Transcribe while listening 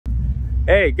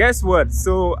Hey, guess what?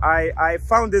 So I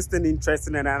found this thing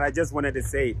interesting and I just wanted to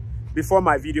say it before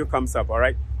my video comes up, all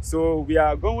right? So we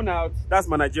are going out. That's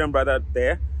my Nigerian brother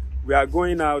there. We are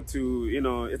going out to, you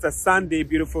know, it's a Sunday,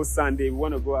 beautiful Sunday. We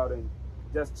want to go out and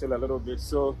just chill a little bit.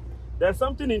 So there's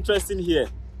something interesting here.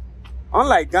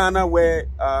 Unlike Ghana, where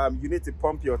you need to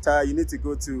pump your tire, you need to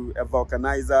go to a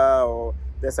vulcanizer, or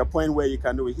there's a point where you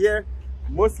can do it. Here,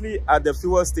 mostly at the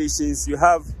fuel stations, you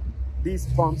have these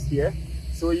pumps here.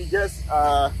 So you just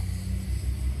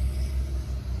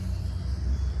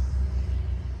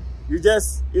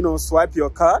you know, swipe your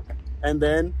card, and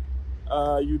then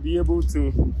you'll be able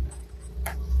to,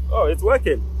 oh, it's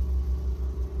working.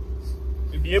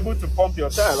 You'll be able to pump your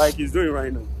tire like he's doing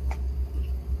right now.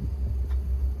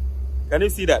 Can you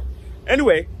see that?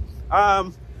 Anyway,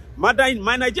 my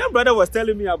Nigerian brother was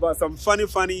telling me about some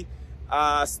funny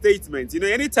statements. You know,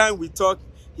 anytime we talk,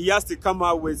 he has to come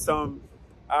out with some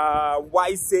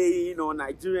wise saying or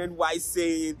Nigerian wise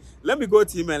saying. Let me go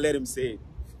to him and let him say it.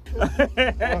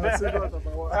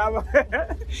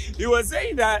 He was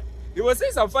saying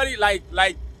some funny, like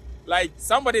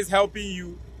somebody's helping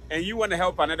you and you want to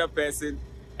help another person,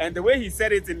 and the way he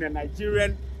said it in the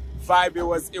Nigerian vibe, it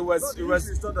was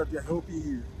it's not that they're helping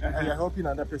you and you're helping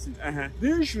another person.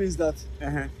 The issue is that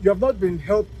you have not been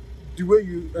helped the way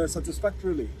you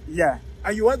satisfactorily. Yeah.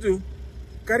 And you want to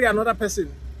carry another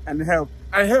person and help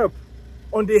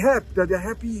on the help that they're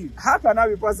helping you. How can that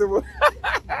be possible?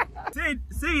 say it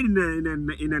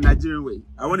in a Nigerian way.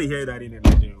 I want to hear that in a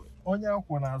Nigerian way. Onya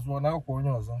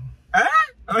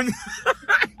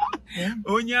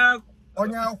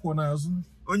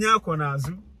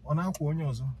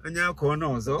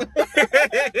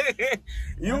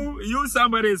you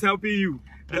somebody is helping you,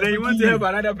 and then you want to help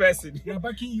another person. They're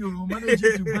backing you,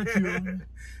 managing to back you.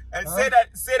 And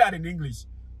say that in English.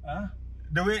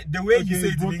 The way you say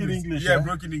it in English. Yeah,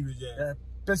 broken English. Yeah.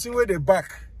 Person where they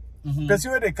back,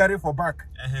 person where they carry for back,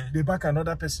 they back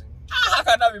another person. How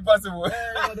can that be possible?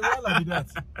 The world like that.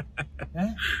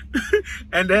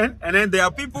 And then there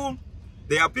are people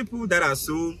that are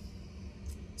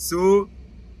so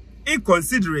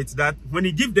inconsiderate that when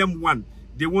you give them one,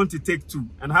 they want to take two.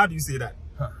 And how do you say that?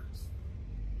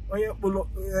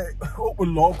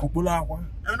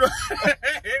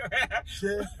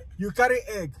 You carry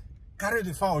egg, carry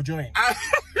the fowl join.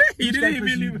 You didn't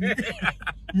even leave it.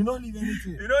 You don't need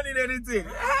anything. You don't need anything.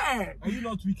 Are you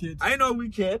not wicked? I know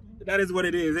wicked. That is what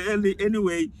it is.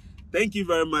 Anyway, thank you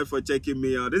very much for checking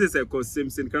me out. This is Ekow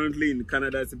Simpson, currently in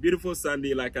Canada. It's a beautiful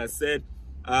Sunday, like I said.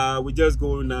 We're just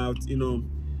going out, you know,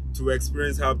 to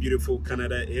experience how beautiful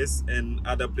Canada is and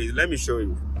other places. Let me show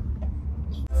you.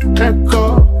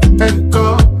 Ekow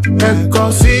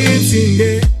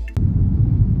Simpson.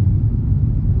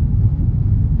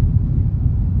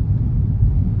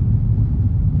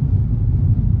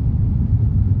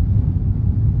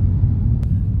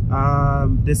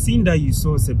 The scene that you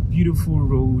saw is a beautiful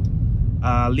road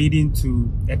leading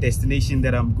to a destination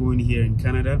that I'm going here in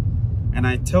Canada. And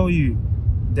I tell you,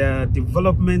 the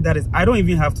development that is, I don't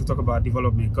even have to talk about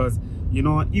development, because, you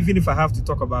know, even if I have to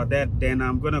talk about that, then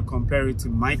I'm going to compare it to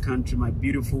my country, my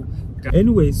beautiful country.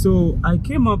 Anyway, so I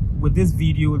came up with this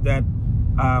video that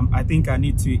I think I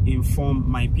need to inform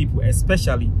my people,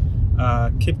 especially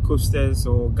Cape Coasters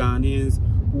or Ghanaians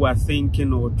who are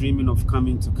thinking or dreaming of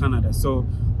coming to Canada. So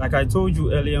like I told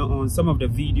you earlier on, some of the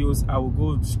videos I will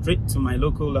go straight to my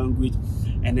local language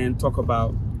and then talk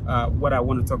about what I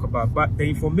want to talk about. But the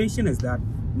information is that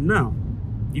now,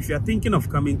 if you're thinking of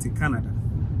coming to Canada,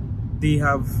 they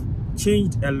have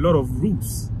changed a lot of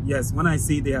rules. Yes, when I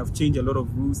say they have changed a lot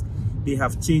of rules, they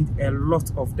have changed a lot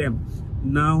of them.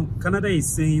 Now, Canada is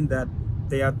saying that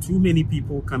there are too many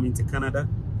people coming to Canada,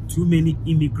 too many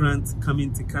immigrants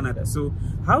coming to Canada. So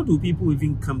how do people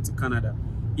even come to Canada?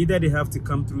 Either they have to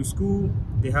come through school,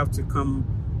 they have to come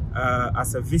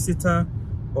as a visitor,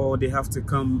 or they have to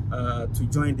come to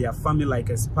join their family, like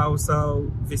a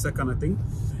spousal visa kind of thing.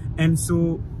 And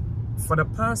so for the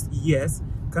past years,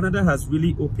 Canada has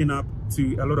really opened up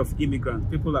to a lot of immigrants.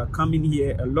 People are coming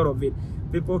here, a lot of it.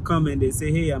 People come and they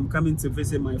say, hey, I'm coming to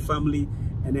visit my family,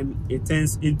 and then it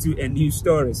turns into a new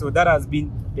story. So that has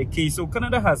been the case. So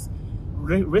Canada has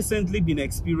recently been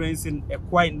experiencing a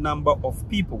quite number of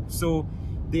people. So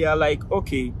they are like,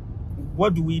 okay,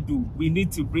 what do? We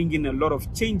need to bring in a lot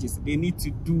of changes. They need to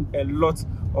do a lot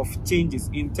of changes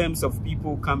in terms of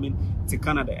people coming to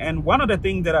Canada. And one of the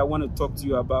things that I want to talk to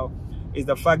you about is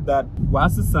the fact that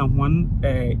whilst someone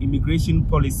immigration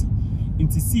policy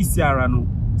into CCRano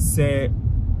say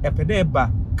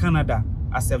epedeba Canada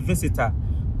as a visitor,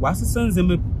 whilst some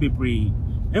bebre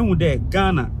and with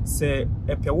Ghana say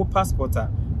a passport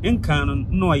in canon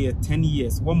no 10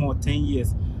 years, one more 10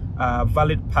 years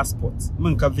valid passport,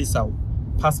 manka visa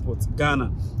passport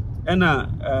Ghana. And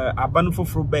abanu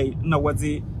for bay na was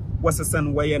a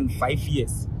son way in 5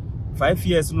 years. 5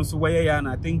 years no so way and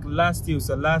I think last year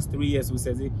so last 3 years we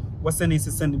says it was an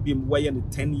assistant beam way in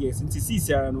 10 years. Into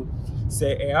CCR no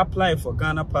say apply for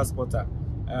Ghana passport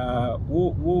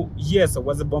years or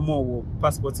was a bomber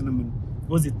passport in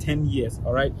was it 10 years,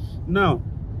 all right? Now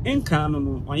in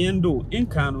canon oyendo in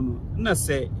canon na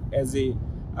say as a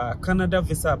Canada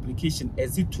visa application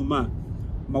as it to ma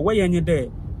way any there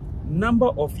number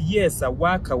of years a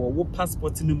waka or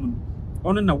passport in the moon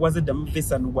on na was a dam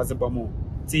visa no was a bomber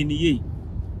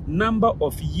number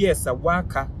of years a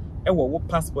waka ewa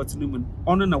passport in the moon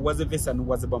on na was a visa no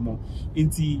was a bomber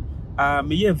inti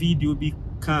me video be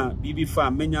can BB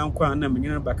farm menya nkwa na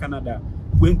menya ba Canada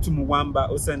went to Mwamba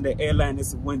or send the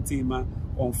airlines went team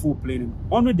on full plane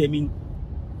on they mean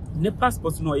ne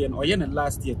passport no yen or yen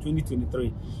last year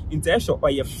 2023 into actual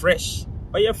or fresh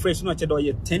no chedo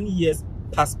or 10 years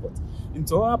passport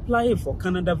into apply for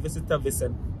Canada visitor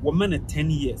visa woman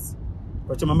 10 years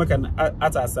but mama can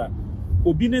atasa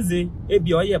obineze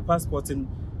ebi or passport in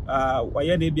or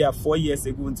yen 4 years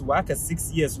ago into work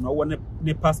 6 years no one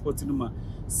ne passport in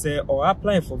say or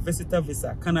apply for visitor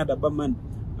visa Canada Baman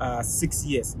 6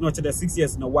 years no the 6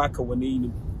 years no work when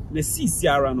in the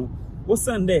CCR no what's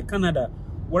there Canada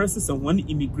where is one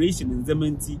immigration in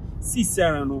Zementi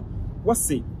CCR no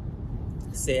what's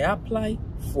say apply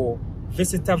for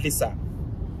visitor visa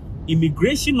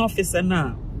immigration officer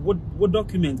na what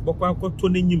document bokwa ko to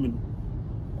nyim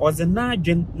or the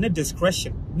nargen ne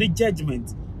discretion ne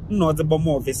judgment no the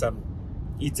bomo visa no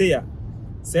ite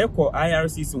say ko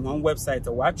IRC so one website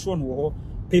or watch on wo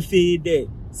pefe there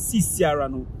CCR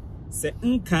no say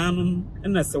nkan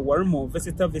na say one more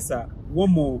visitor visa one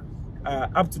more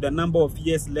up to the number of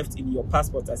years left in your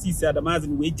passport as CCR the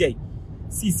mazin weje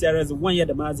CCR as 1 year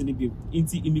the mazin be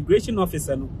into immigration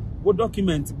officer no what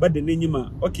document but the name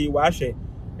okay wa hwe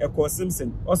Ekow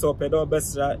Simpson also pedo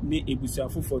besra ne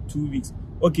ebusuafo for 2 weeks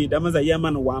okay that means a year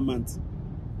man 1 month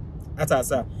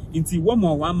atasa into one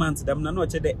more 1 month them na no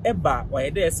che the eba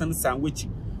or there san sandwich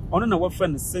on na what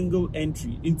friend single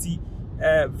entry into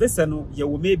visa no you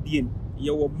will maybe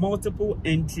you will multiple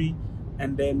entry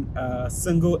and then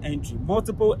single entry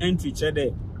multiple entry che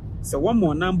there so one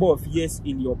more number of years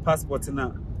in your passport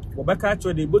now wobaka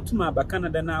actually they both ma ba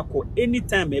Canada na ko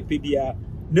anytime e pebia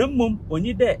na mum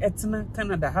onye there etna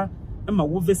Canada ha ma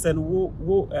wo visa no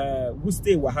wo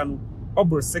stay wa ha no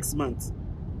over 6 months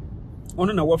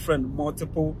ono na wo friend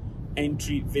multiple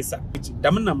entry visa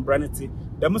dam na mbranete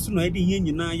dam so no ede yen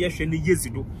nyina ye hwe ne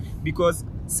yezido because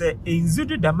say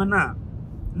enzido dam na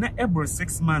every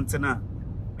 6 months na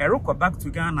eroko back to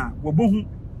Ghana wo bohu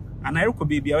ana eroko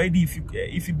baby already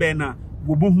if you be na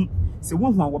wo bohu se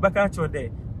wo hu wobaka actually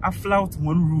there a flout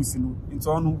one rules no into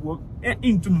on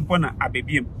into mpona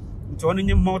abebiem into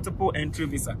on multiple entry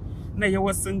visa na ye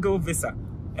was single visa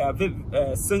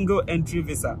single entry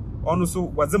visa also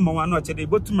was a mo no che dey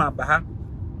botuma baha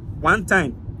one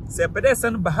time say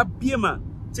pedesan baha biema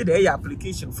che dey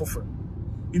application for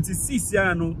into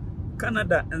CCR no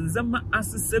Canada nzama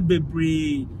asese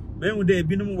bebre men dey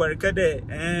binum wareka dey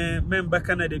member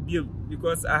Canada biem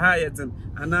because aha yetin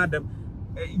another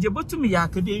Jebotumi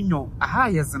yakede nyo aha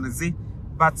yezeneze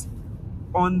but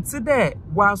until there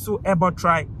was so ever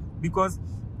try because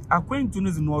acquaintu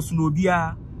no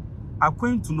sunobia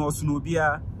acquaintu no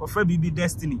sunobia ofra bibi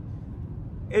destiny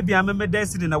ebi ameme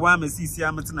destiny na wa masisi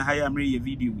amete na haya amre ye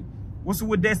video wo so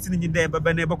wo destiny nyi there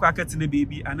baba na ebekwa akete na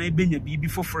baby ana ebenya bibi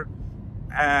fofor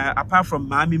apart from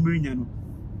mami mrinya no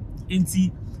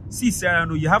inti CCR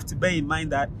no you have to bear in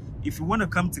mind that if you want to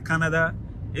come to Canada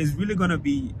it's really going to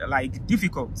be like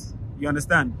difficult, you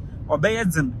understand? Or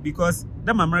because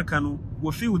them American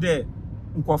will feel there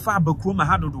nkofa bakroma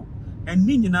hadodo and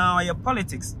nini na your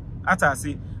politics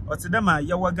atase or to them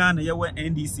yawa Ghana yawa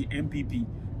NDC MPP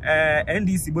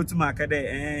NDC botuma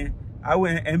kade our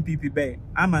MPP be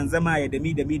amanzama ya demi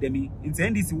into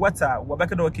NDC water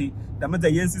wabakada okay damaza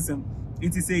yensisem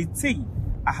it say ti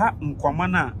aha nkoma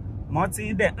na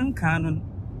motin de nkanon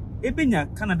ebenya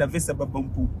Canada visa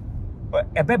babampu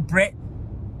ebe bre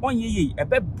onye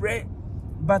ebe bre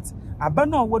but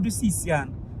abano wodu CCR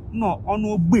no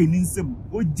ono ogbe ni nsem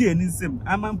oje ni nsem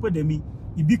amampo demi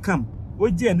ibikam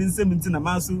oje ni nsem ntina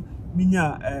maso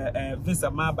minya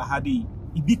visa ma bahade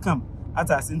ibikam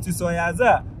atase nti so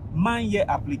yaza man ye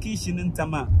application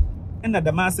ntama ena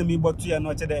da masemi botu ya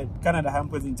no chede Canada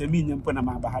hampo ntaminya mpo na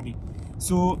ma bahade.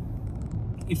 So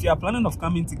if you are planning of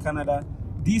coming to Canada,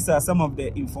 these are some of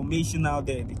the information out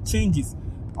there, the changes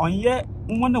on ye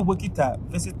wanna work it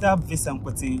visitor visa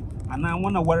and and I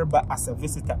wanna worry about as a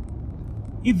visitor.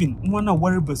 Even wanna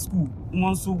worry about school,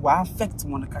 one so wa affect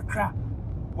one kakra.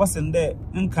 What's in there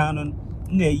in canon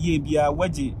ne ye be a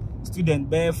wedgie student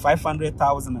bear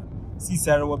 500,000. See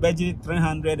Sarah Wabeji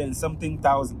 300 and something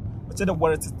thousand. But the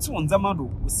word to 2 on Zamado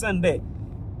we send there.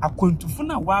 I couldn't to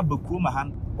funa wa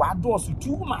bekumahan, wa doors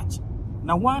too much.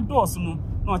 Now one doors no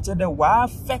cheddar wa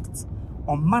affect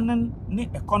on manning ni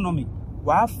economy,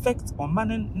 wa affect on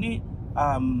manning ni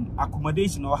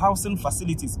accommodation or housing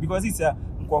facilities because it's a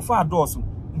far doors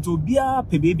into beer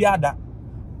baby ada.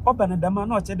 Open a dama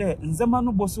no cheddar in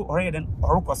Zamano boso or eden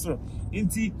or cosser.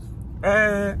 Inti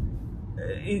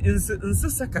in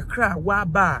Saka cra wa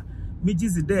ba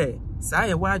midges there.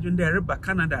 Saya wajun there ba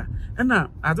Canada. And now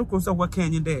I don't also work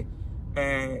in there.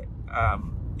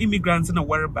 Immigrants in a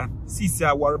warba, Sisa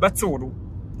warba todo.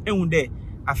 And there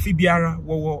a Fibiara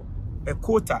war a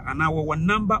quota and our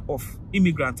number of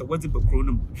immigrants what the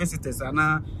Bacronum visitors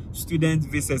and student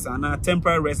visitors and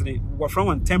temporary resident were from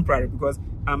one temporary because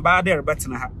I'm bad there but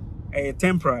a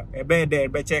temporary a bed there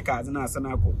by checkers and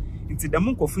Sanako. Into the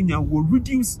monk of Finya will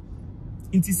reduce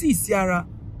into Sierra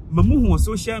Mamu on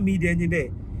social media in there.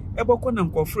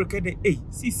 Ebokon ko Africa de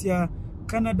Sisia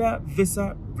Canada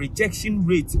visa rejection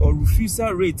rate or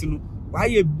refusal rate no why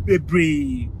e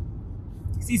bebre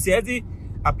Sisia the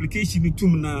application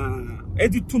tum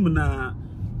na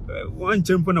one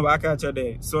champion of akacha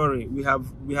there sorry we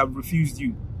have refused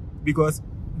you because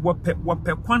what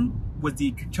kwan was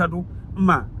the chado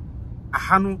ma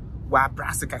ahano wa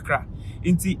brasa kakra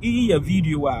inti iya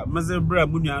video wa mazebra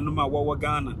munya no ma wa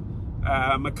Ghana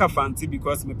makafanti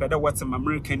because me peda what's am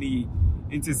American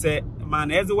into say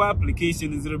man as a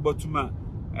application is about to ma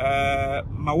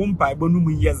wumpa bonu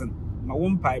mu yezen ma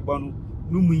wumpa bonu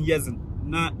no mu yezen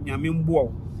na nyame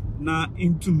mbo na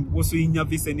intum woso inya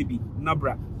visa ni bi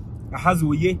nabra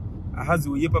ahazo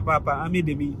ye papa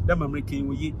amedemi da American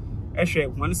we ehwe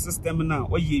one system na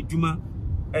oye aduma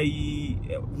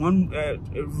one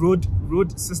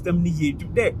road system ni ye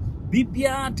there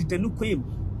bibia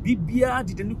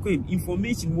didenu kwem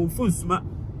information won phone suma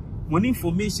one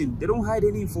information they don't hide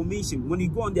any information when you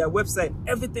go on their website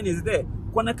everything is there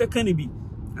kwanaka kanibi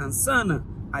and sana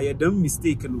ayadam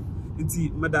mistake no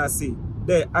nti mada say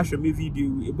there ahwe me video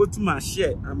able to ma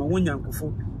share ama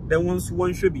wonyankofo then once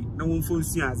one shobi na won phone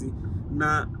suaze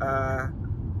na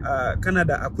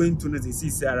Canada akwantu no ze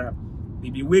sisiara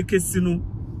bibi wekesi no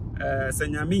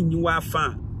sanyame nyiwa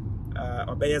afa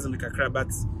obeyez na kakra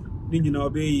but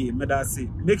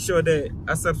make sure that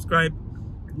I subscribe,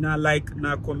 na like,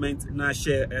 na comment, na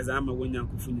share as I'm a winner.